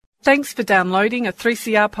Thanks for downloading a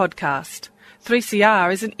 3CR podcast.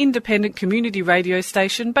 3CR is an independent community radio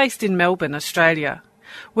station based in Melbourne, Australia.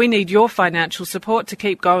 We need your financial support to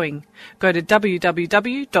keep going. Go to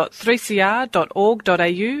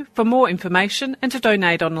www.3cr.org.au for more information and to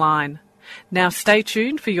donate online. Now stay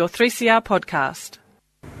tuned for your 3CR podcast.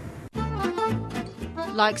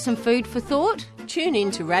 Like some food for thought? Tune in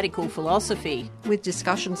to Radical Philosophy with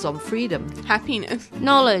discussions on freedom, happiness,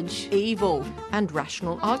 knowledge, evil and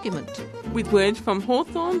rational argument. With words from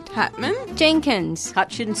Hawthorne, Tatman, Jenkins,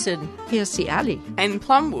 Hutchinson, Hirsi Ali and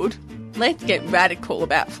Plumwood. Let's get radical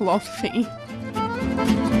about philosophy.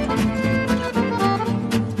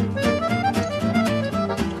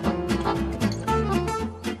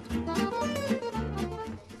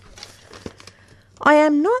 I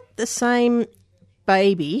am not the same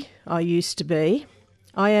baby I used to be.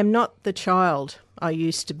 I am not the child I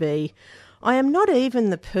used to be. I am not even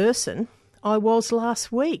the person I was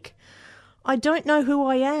last week. I don't know who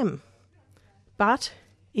I am. But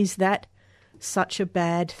is that such a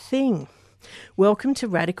bad thing? Welcome to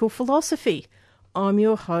Radical Philosophy. I'm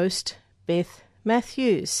your host, Beth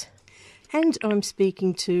Matthews. And I'm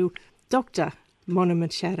speaking to Dr. Mona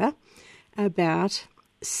Machada about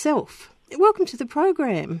self. Welcome to the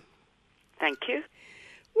program. Thank you.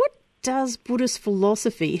 What does Buddhist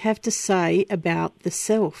philosophy have to say about the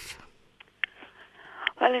self?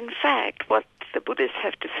 Well, in fact, what the Buddhists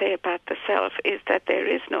have to say about the self is that there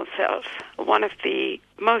is no self. One of the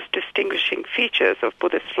most distinguishing features of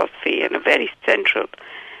Buddhist philosophy, and a very central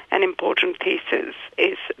and important thesis,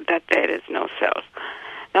 is that there is no self.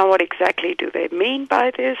 Now, what exactly do they mean by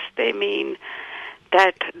this? They mean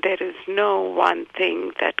that there is no one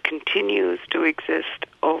thing that continues to exist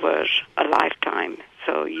over a lifetime.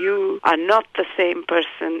 So you are not the same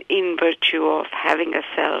person in virtue of having a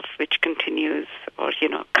self which continues or,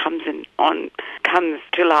 comes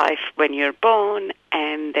to life when you're born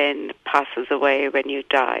and then passes away when you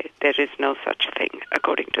die. There is no such thing,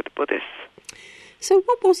 according to the Buddhists. So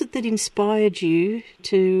what was it that inspired you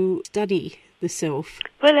to study the self?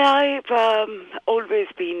 Well, I've always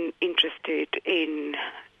been interested in,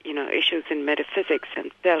 issues in metaphysics,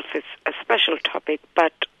 and self is a special topic.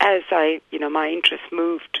 But as my interest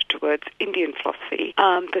moved towards Indian philosophy,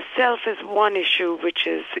 the self is one issue which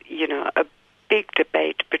is, a big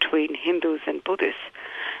debate between Hindus and Buddhists.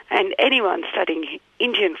 And anyone studying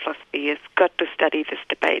Indian philosophy has got to study this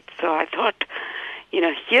debate. So I thought,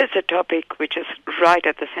 here's a topic which is right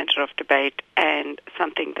at the center of debate and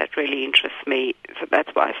something that really interests me. So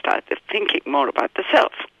that's why I started thinking more about the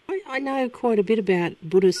self. I know quite a bit about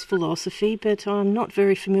Buddhist philosophy, but I'm not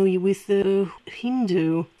very familiar with the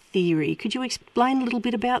Hindu theory. Could you explain a little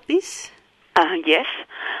bit about this? Yes.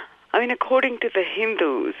 According to the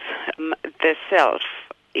Hindus, the self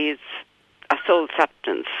is a soul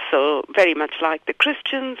substance. So very much like the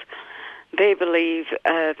Christians, they believe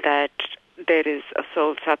that there is a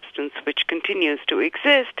soul substance which continues to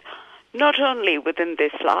exist, not only within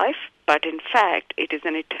this life, but in fact it is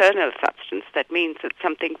an eternal substance. That means it's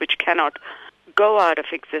something which cannot go out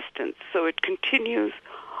of existence. So it continues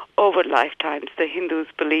over lifetimes. The Hindus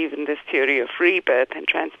believe in this theory of rebirth and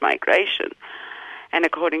transmigration. And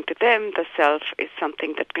according to them, the self is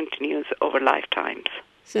something that continues over lifetimes.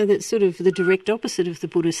 So that's sort of the direct opposite of the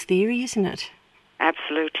Buddhist theory, isn't it?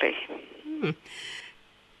 Absolutely.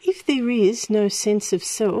 If there is no sense of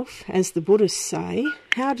self, as the Buddhists say,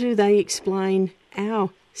 how do they explain our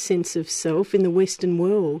sense of self in the Western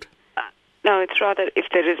world? No, it's rather if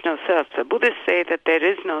there is no self. The Buddhists say that there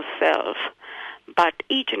is no self, but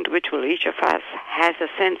each individual, each of us, has a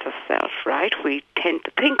sense of self, right? We tend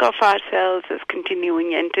to think of ourselves as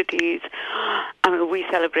continuing entities. We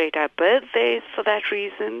celebrate our birthdays for that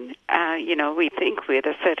reason. We think we're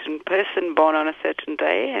a certain person born on a certain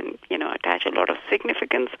day and, attach a lot of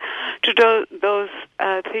significance to those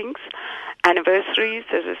things. Anniversaries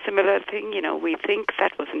is a similar thing. We think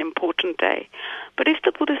that was an important day. But if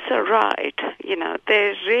the Buddhists are right,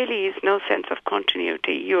 there really is no sense of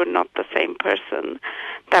continuity. You're not the same person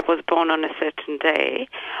that was born on a certain day,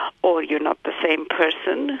 or you're not the same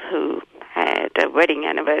person who had a wedding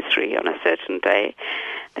anniversary on a certain day,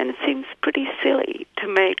 then it seems pretty silly to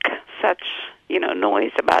make such,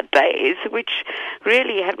 noise about days which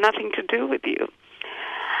really have nothing to do with you.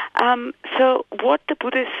 So what the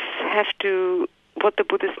Buddhists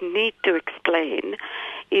need to explain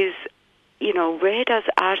is, where does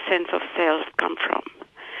our sense of self come from?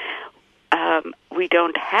 We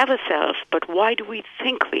don't have a self, but why do we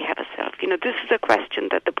think we have a self? This is a question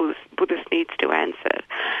that the Buddhist needs to answer.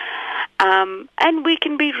 And we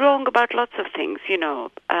can be wrong about lots of things,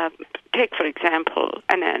 Take, for example,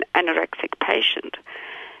 an anorexic patient.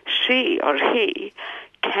 she or he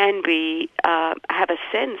can be have a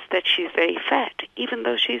sense that she's very fat, even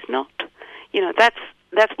though she's not.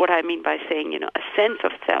 That's what I mean by saying, a sense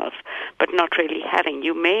of self, but not really having.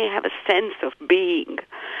 You may have a sense of being,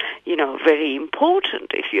 very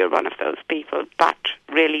important if you're one of those people, but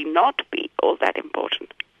really not be all that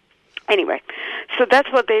important. Anyway, so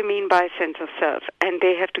that's what they mean by sense of self, and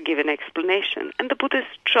they have to give an explanation. And the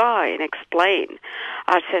Buddhists try and explain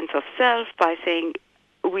our sense of self by saying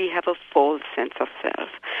we have a false sense of self.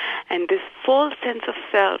 And this false sense of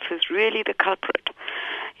self is really the culprit.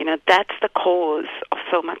 That's the cause of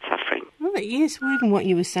so much suffering. Right, yes, well, even what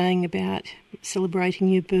you were saying about celebrating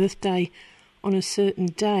your birthday on a certain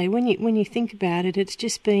day, when you think about it, it's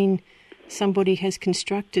just been somebody has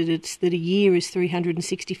constructed it that a year is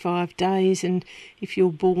 365 days, and if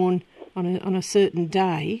you're born on a certain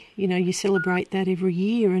day, you celebrate that every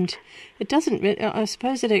year, and it doesn't. I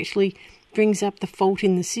suppose it actually brings up the fault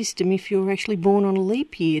in the system if you're actually born on a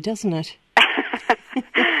leap year, doesn't it?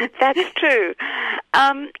 That's true.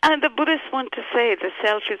 And the Buddhists want to say the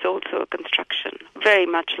self is also a construction, very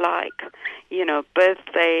much like,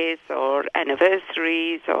 birthdays or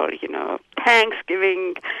anniversaries or,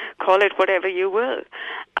 Thanksgiving, call it whatever you will.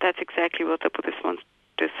 That's exactly what the Buddhists want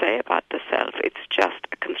to say about the self. It's just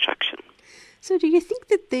a construction. So do you think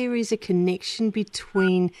that there is a connection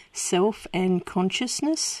between self and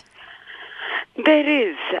consciousness? There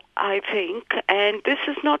is, I think, and this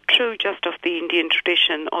is not true just of the Indian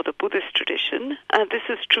tradition or the Buddhist tradition. This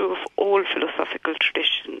is true of all philosophical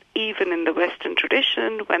tradition. Even in the Western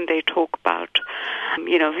tradition, when they talk about,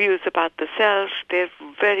 views about the self, they're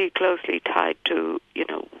very closely tied to,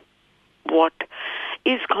 what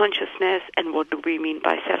is consciousness and what do we mean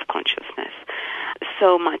by self-consciousness.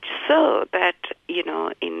 So much so that,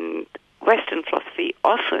 in Western philosophy,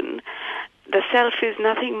 often the self is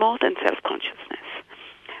nothing more than self-consciousness.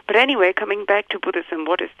 But anyway, coming back to Buddhism,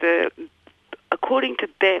 according to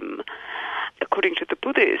them, according to the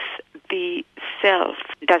Buddhists, the self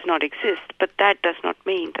does not exist, but that does not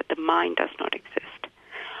mean that the mind does not exist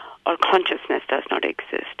or consciousness does not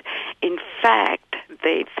exist. In fact,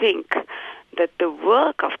 they think that the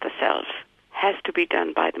work of the self has to be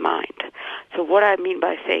done by the mind. So what I mean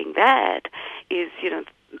by saying that is,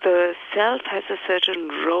 the self has a certain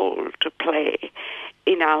role to play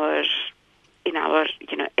in our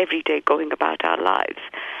everyday going about our lives.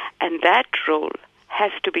 And that role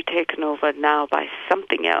has to be taken over now by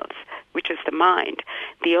something else, which is the mind.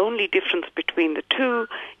 The only difference between the two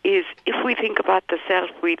is if we think about the self,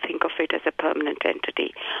 we think of it as a permanent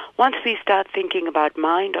entity. Once we start thinking about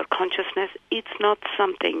mind or consciousness, it's not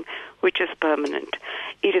something which is permanent.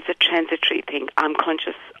 It is a transitory thing. I'm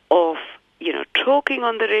conscious of talking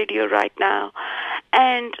on the radio right now,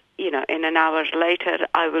 and, in an hour later,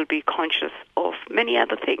 I will be conscious of many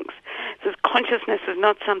other things. So consciousness is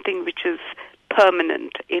not something which is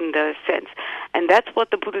permanent in the sense. And that's what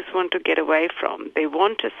the Buddhists want to get away from. They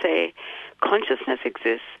want to say consciousness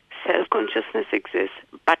exists, self-consciousness exists,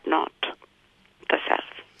 but not the self.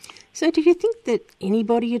 So do you think that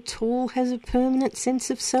anybody at all has a permanent sense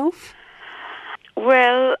of self?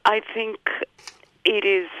 Well, I think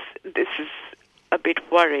this is a bit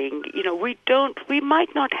worrying. We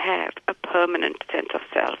might not have a permanent sense of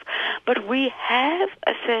self, but we have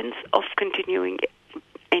a sense of continuing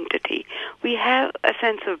entity. We have a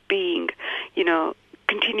sense of being,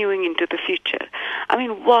 continuing into the future. I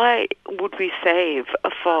mean, why would we save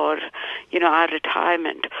for, our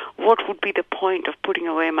retirement? What would be the point of putting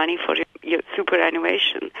away money for your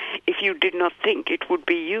superannuation if you did not think it would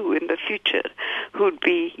be you in the future who would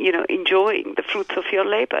be, enjoying the fruits of your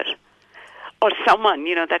labor? Or someone,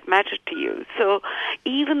 that mattered to you. So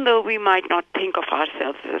even though we might not think of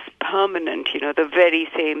ourselves as permanent, the very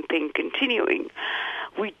same thing continuing,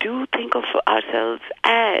 we do think of ourselves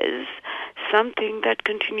as something that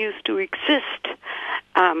continues to exist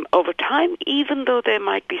over time, even though there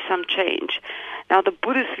might be some change. Now, the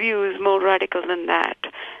Buddhist view is more radical than that.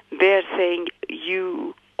 They're saying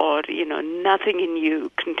you or, nothing in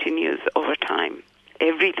you continues over time.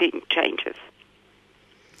 Everything changes.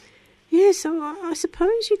 Yeah, so I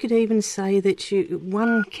suppose you could even say that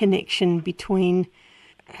one connection between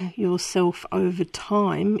yourself over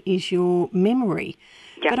time is your memory.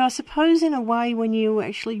 Yeah. But I suppose in a way when you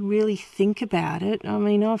actually really think about it, I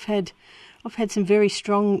mean, I've had some very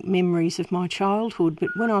strong memories of my childhood, but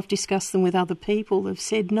when I've discussed them with other people, they've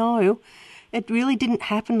said, no, it really didn't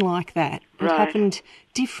happen like that. It happened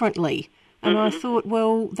differently. And I thought,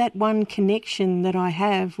 well, that one connection that I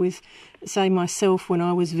have with, say, myself when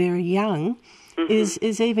I was very young is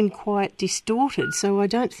even quite distorted. So I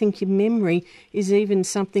don't think your memory is even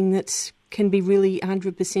something that's can be really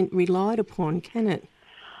 100% relied upon, can it?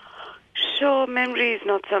 Sure, memory is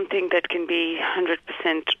not something that can be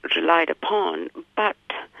 100% relied upon, but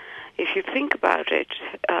if you think about it,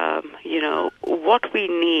 what we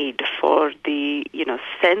need for the,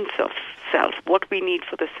 sense of self, what we need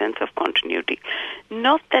for the sense of continuity,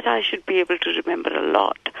 not that I should be able to remember a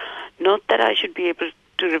lot, not that I should be able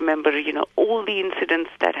to remember, all the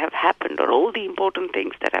incidents that have happened or all the important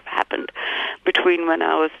things that have happened between when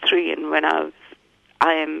I was 3 and when I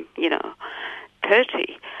am,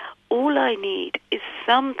 30. All I need is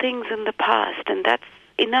some things in the past, and that's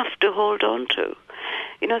enough to hold on to.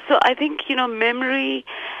 So I think, memory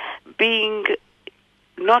being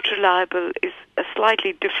not reliable is a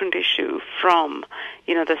slightly different issue from,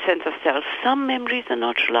 the sense of self. Some memories are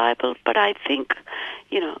not reliable, but I think,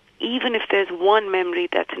 even if there's one memory,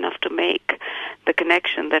 that's enough to make the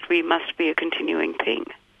connection that we must be a continuing thing.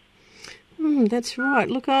 That's right.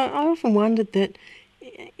 Look, I often wondered that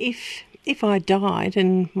if I died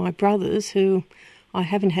and my brothers, who I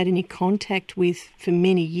haven't had any contact with for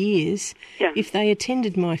many years, if they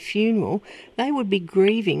attended my funeral, they would be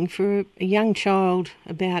grieving for a young child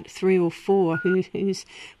about 3 or 4 whose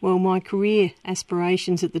my career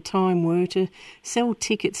aspirations at the time were to sell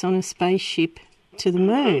tickets on a spaceship to the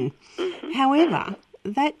moon. Mm-hmm. However,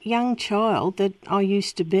 that young child that I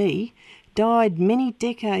used to be died many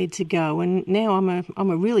decades ago, and now I'm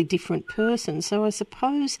a really different person. So I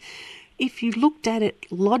suppose if you looked at it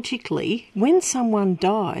logically, when someone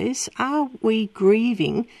dies, are we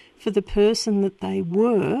grieving for the person that they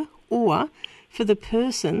were or for the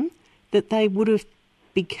person that they would have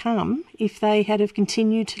become if they had have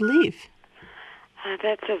continued to live?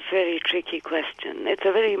 That's a very tricky question. It's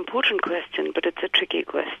a very important question, but it's a tricky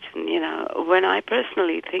question. When I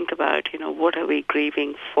personally think about, what are we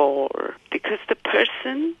grieving for? Because the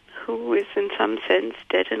person who is in some sense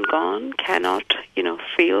dead and gone cannot,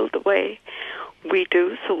 feel the way we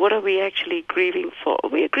do. So what are we actually grieving for?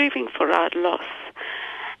 We are grieving for our loss.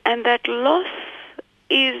 And that loss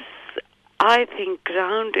is, I think,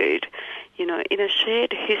 grounded, in a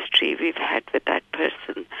shared history we've had with that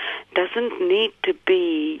person. Doesn't need to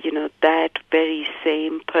be, that very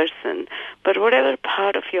same person, but whatever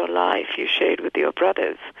part of your life you shared with your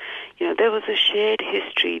brothers, there was a shared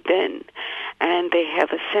history then, and they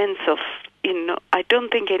have a sense of, I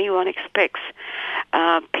don't think anyone expects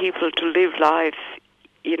people to live lives,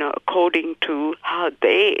 according to how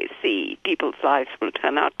they see people's lives will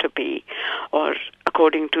turn out to be, or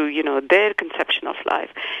according to, their conception of life.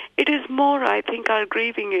 It is more, I think, our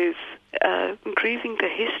grieving is grieving the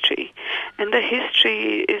history. And the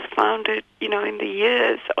history is founded, in the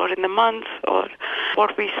years or in the months or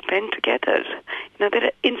what we spend together. There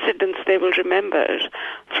are incidents they will remember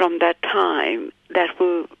from that time that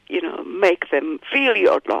will, make them feel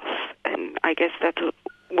your loss. And I guess that's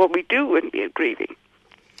what we do when we are grieving.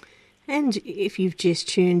 And if you've just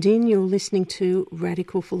tuned in, you're listening to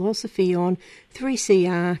Radical Philosophy on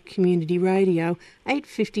 3CR Community Radio,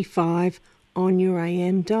 855 on your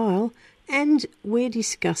AM dial, and we're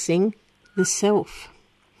discussing the self.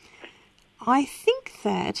 I think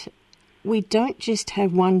that we don't just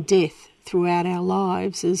have one death throughout our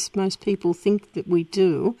lives, as most people think that we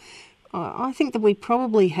do. I think that we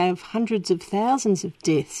probably have hundreds of thousands of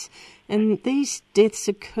deaths, and these deaths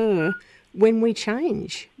occur when we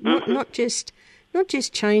change, not just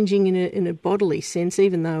changing in a bodily sense,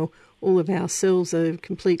 even though all of our cells are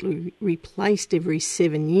completely replaced every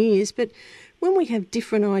 7 years, but when we have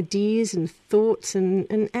different ideas and thoughts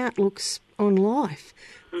and outlooks on life.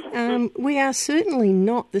 We are certainly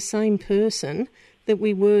not the same person that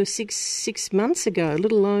we were six months ago,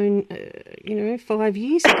 let alone 5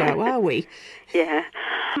 years ago, are we? Yeah.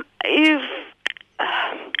 You've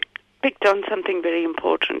picked on something very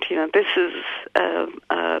important. This is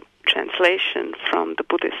a translation from the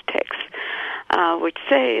Buddhist text, which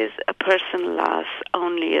says a person lasts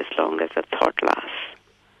only as long as a thought lasts.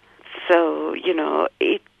 So,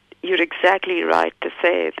 you're exactly right to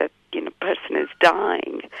say that, person is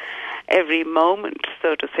dying every moment,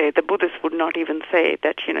 so to say. The Buddhists would not even say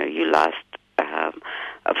that, you last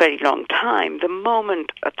a very long time. The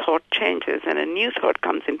moment a thought changes and a new thought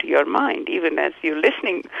comes into your mind, even as you're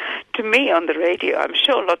listening to me on the radio, I'm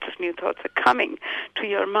sure lots of new thoughts are coming to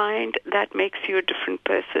your mind. That makes you a different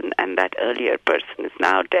person, and that earlier person is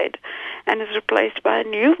now dead and is replaced by a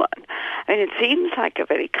new one. And it seems like a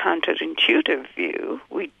very counterintuitive view.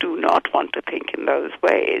 We do not want to think in those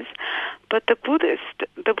ways. But the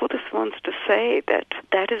Buddhist wants to say that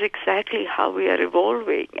that is exactly how we are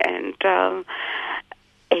evolving, and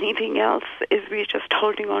anything else is we're just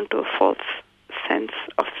holding on to a false sense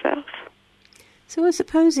of self. So I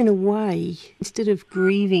suppose in a way, instead of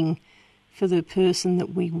grieving for the person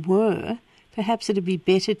that we were, perhaps it'd be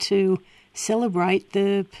better to celebrate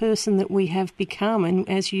the person that we have become. And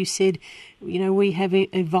as you said, we have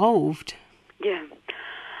evolved. Yeah.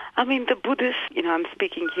 I mean, the Buddhist, I'm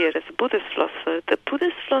speaking here as a Buddhist philosopher, the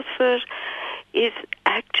Buddhist philosopher is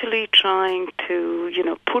actually trying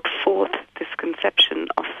to, put forth this conception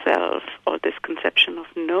of self, or this conception of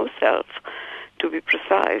no self, to be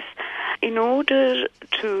precise, in order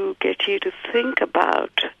to get you to think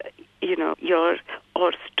about,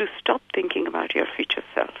 or to stop thinking about your future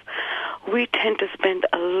self. We tend to spend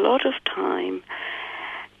a lot of time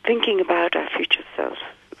thinking about our future self.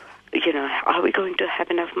 Are we going to have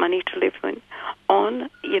enough money to live on?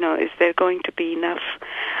 Is there going to be enough?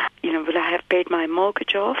 Will I have paid my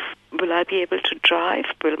mortgage off? Will I be able to drive?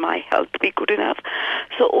 Will my health be good enough?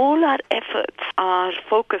 So all our efforts are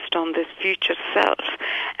focused on this future self.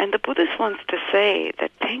 And the Buddhist wants to say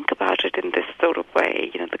that think about it in this sort of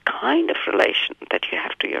way. The kind of relation that you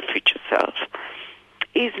have to your future self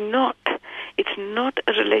it's not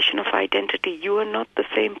a relation of identity. You are not the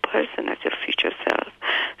same person as your future self.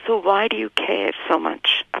 So why do you care so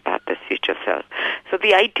much about this future self? So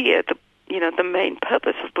the idea, the main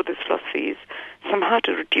purpose of Buddhist philosophy is somehow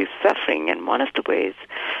to reduce suffering. And one of the ways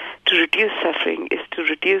to reduce suffering is to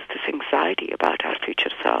reduce this anxiety about our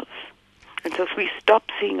future selves. And so if we stop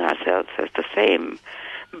seeing ourselves as the same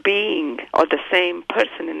being or the same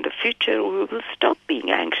person in the future, we will stop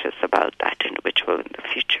being anxious about that individual in the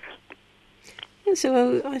future. Yeah,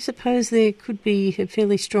 so I suppose there could be a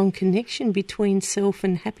fairly strong connection between self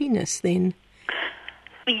and happiness then.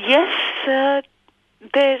 Yes, there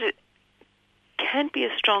can be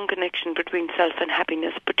a strong connection between self and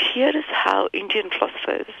happiness, but here is how Indian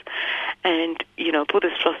philosophers and,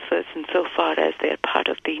 Buddhist philosophers, insofar as they're part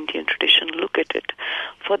of the Indian tradition, look at it.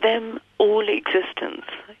 For them, all existence,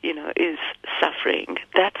 is suffering.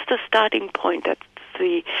 That's the starting point.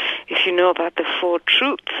 If you know about the four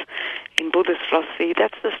truths in Buddhist philosophy,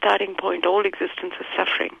 that's the starting point. All existence is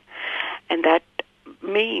suffering. And that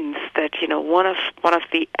means that, one of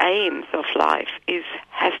the aims of life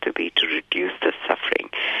has to be to reduce the suffering.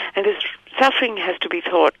 And this suffering has to be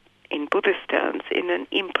thought in Buddhist terms in an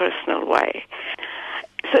impersonal way.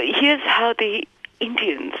 So here's how the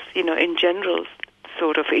Indians, in general,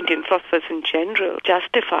 sort of Indian philosophers in general,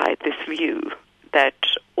 justify this view that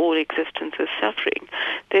all existence is suffering.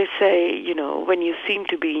 They say, when you seem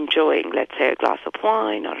to be enjoying, let's say, a glass of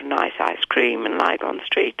wine or a nice ice cream in Lygon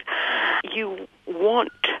Street, you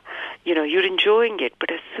want, you're enjoying it, but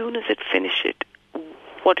as soon as it finishes,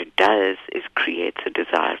 what it does is creates a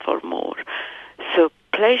desire for more. So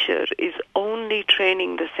pleasure is only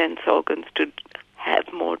training the sense organs to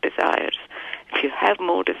have more desires. If you have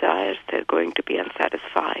more desires, they're going to be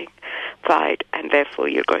unsatisfied, and therefore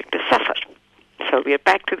you're going to suffer. So we are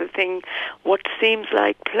back to the thing, what seems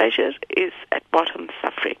like pleasure is at bottom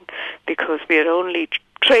suffering, because we are only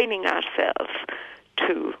training ourselves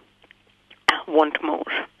to want more.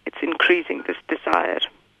 It's increasing this desire.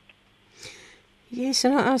 Yes,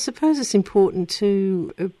 and I suppose it's important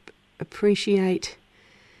to appreciate,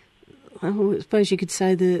 I suppose you could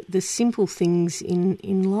say, the simple things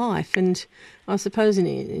in life. And I suppose an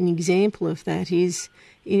example of that is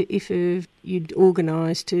if you'd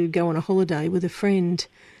organise to go on a holiday with a friend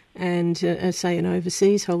and, say, an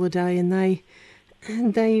overseas holiday, and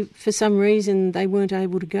they for some reason, they weren't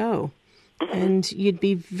able to go. And you'd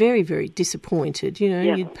be very, very disappointed.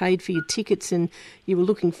 You'd paid for your tickets and you were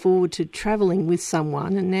looking forward to travelling with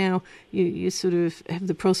someone, and now you sort of have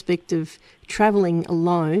the prospect of travelling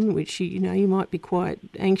alone, which you might be quite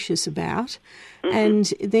anxious about,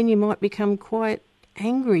 and then you might become quite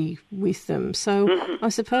angry with them. So I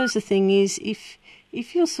suppose the thing is,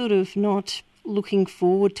 if you're sort of not looking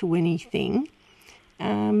forward to anything,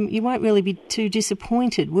 you won't really be too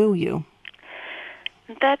disappointed, will you?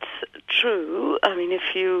 That's true. I mean,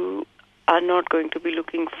 if you are not going to be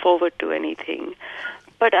looking forward to anything,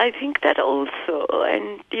 but I think that also,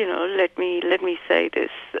 and let me say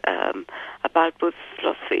this about Buddhist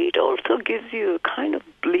philosophy, it also gives you a kind of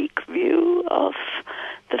bleak view of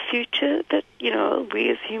the future, that we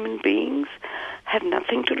as human beings have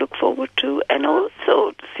nothing to look forward to, and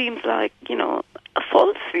also seems like a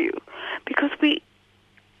false view, because we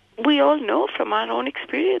all know from our own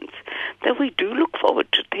experience that we do look forward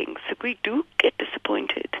to things, that we do get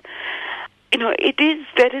disappointed.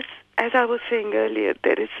 There is, as I was saying earlier,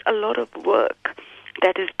 there is a lot of work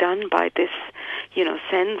that is done by this,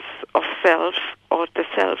 sense of self, or the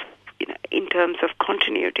self, in terms of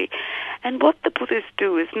continuity. And what the Buddhists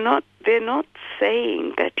do is they're not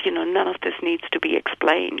saying that, none of this needs to be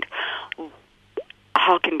explained.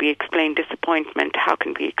 how can we explain disappointment? How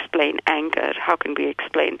can we explain anger? How can we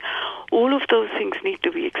explain? All of those things need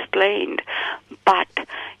to be explained. But,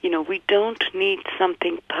 we don't need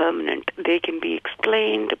something permanent. They can be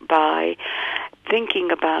explained by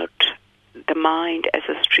thinking about the mind as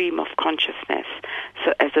a stream of consciousness.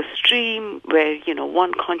 So as a stream where,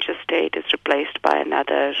 one conscious state is replaced by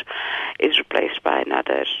another,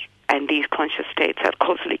 and these conscious states are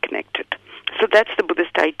causally connected. So that's the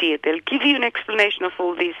Buddhist idea. They'll give you an explanation of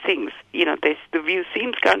all these things. The view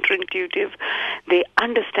seems counterintuitive. They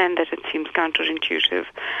understand that it seems counterintuitive.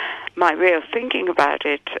 My way of thinking about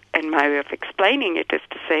it and my way of explaining it is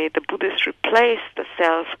to say the Buddhists replace the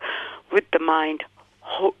self with the mind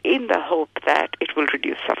in the hope that it will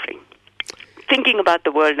reduce suffering. Thinking about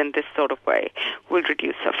the world in this sort of way will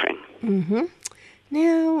reduce suffering. Mm-hmm.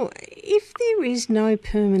 Now, if there is no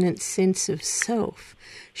permanent sense of self,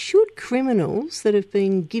 should criminals that have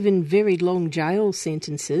been given very long jail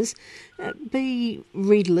sentences be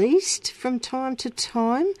released from time to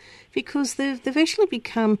time? Because they've actually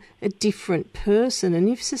become a different person, and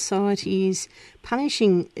if society is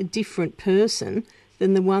punishing a different person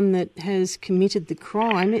than the one that has committed the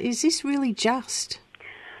crime, is this really just?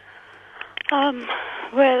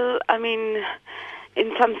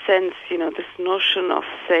 In some sense, this notion of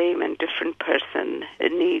same and different person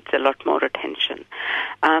needs a lot more attention.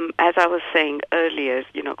 As I was saying earlier,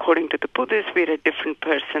 according to the Buddhists, we're a different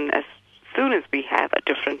person as soon as we have a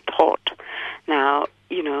different thought. Now,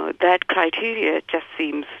 that criteria just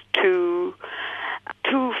seems too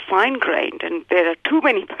fine-grained, and there are too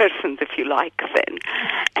many persons, if you like, then.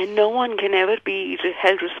 And no one can ever be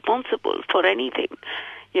held responsible for anything.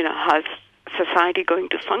 How's society going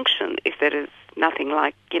to function if there is nothing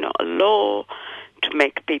like, a law to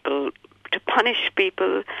make people, to punish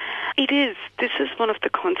people? This is one of the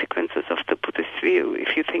consequences of the Buddhist view,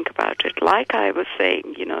 if you think about it. Like I was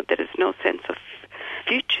saying, there is no sense of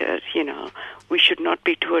future, we should not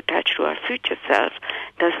be too attached to our future self.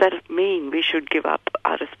 Does that mean we should give up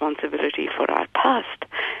our responsibility for our past?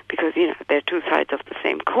 Because, they're two sides of the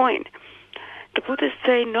same coin. The Buddhists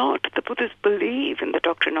say not. The Buddhists believe in the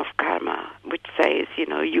doctrine of karma, which says,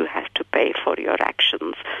 you have to pay for your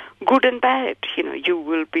actions, good and bad. You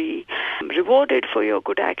will be rewarded for your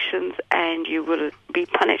good actions and you will be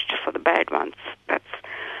punished for the bad ones. That's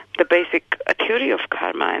the basic theory of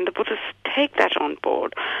karma, and the Buddhists take that on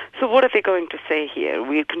board. So what are they going to say here?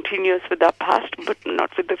 We'll continue with our past but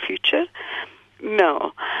not with the future?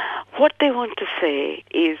 No. What they want to say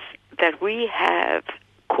is that we have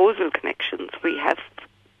causal connections. We have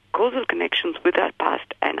causal connections with our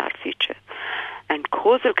past and our future. And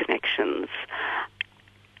causal connections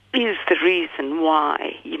is the reason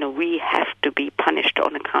why, we have to be punished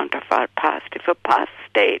on account of our past. If a past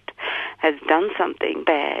state has done something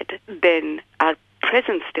bad, then our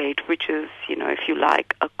present state, which is, if you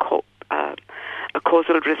like, a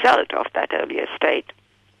causal result of that earlier state,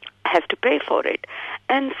 has to pay for it.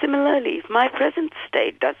 And similarly, if my present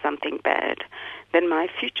state does something bad, then my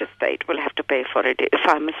future state will have to pay for it. If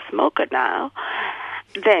I'm a smoker now,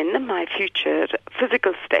 then my future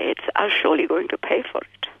physical states are surely going to pay for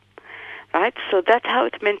it. Right? So that's how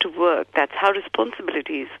it's meant to work. That's how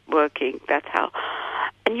responsibility is working. That's how...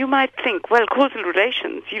 And you might think, well, causal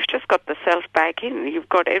relations, you've just got the self back in. You've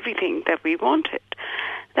got everything that we wanted.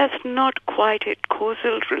 That's not quite it.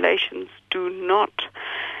 Causal relations do not,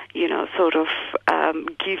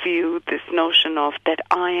 give you this notion of that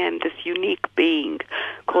I am this unique being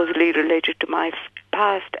causally related to my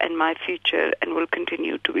past and my future and will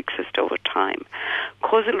continue to exist over time.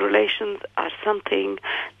 Causal relations are something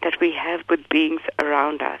that we have with beings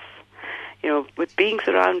around us. With beings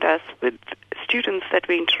around us, with students that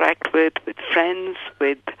we interact with friends,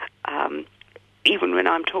 with even when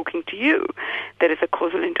I'm talking to you, there is a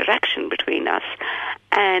causal interaction between us.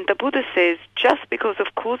 And the Buddha says, just because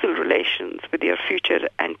of causal relations with your future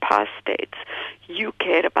and past states, you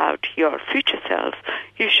care about your future self,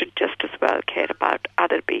 you should just as well care about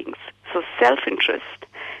other beings. So self-interest,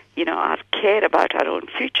 our care about our own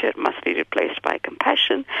future must be replaced by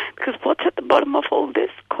compassion, because what's at the bottom of all this?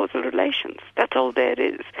 Causal relations. That's all there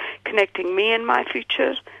is. Connecting me and my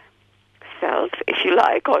future self, if you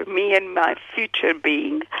like, or me and my future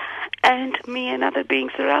being, and me and other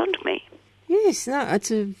beings around me. Yes,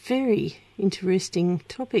 it's a very interesting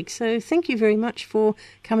topic. So thank you very much for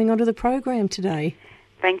coming onto the program today.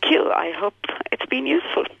 Thank you. I hope it's been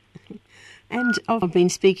useful. And I've been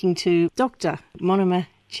speaking to Dr. Monima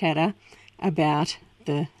Chadha about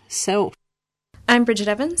the self. I'm Bridget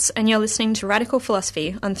Evans, and you're listening to Radical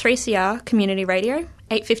Philosophy on 3CR Community Radio,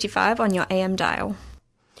 855 on your AM dial.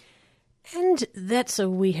 And that's all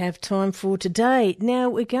we have time for today. Now,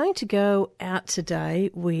 we're going to go out today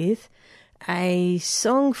with a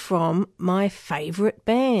song from my favourite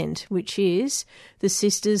band, which is the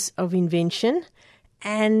Sisters of Invention.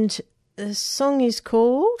 And the song is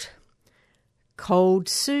called Cold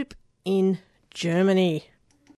Soup in Germany.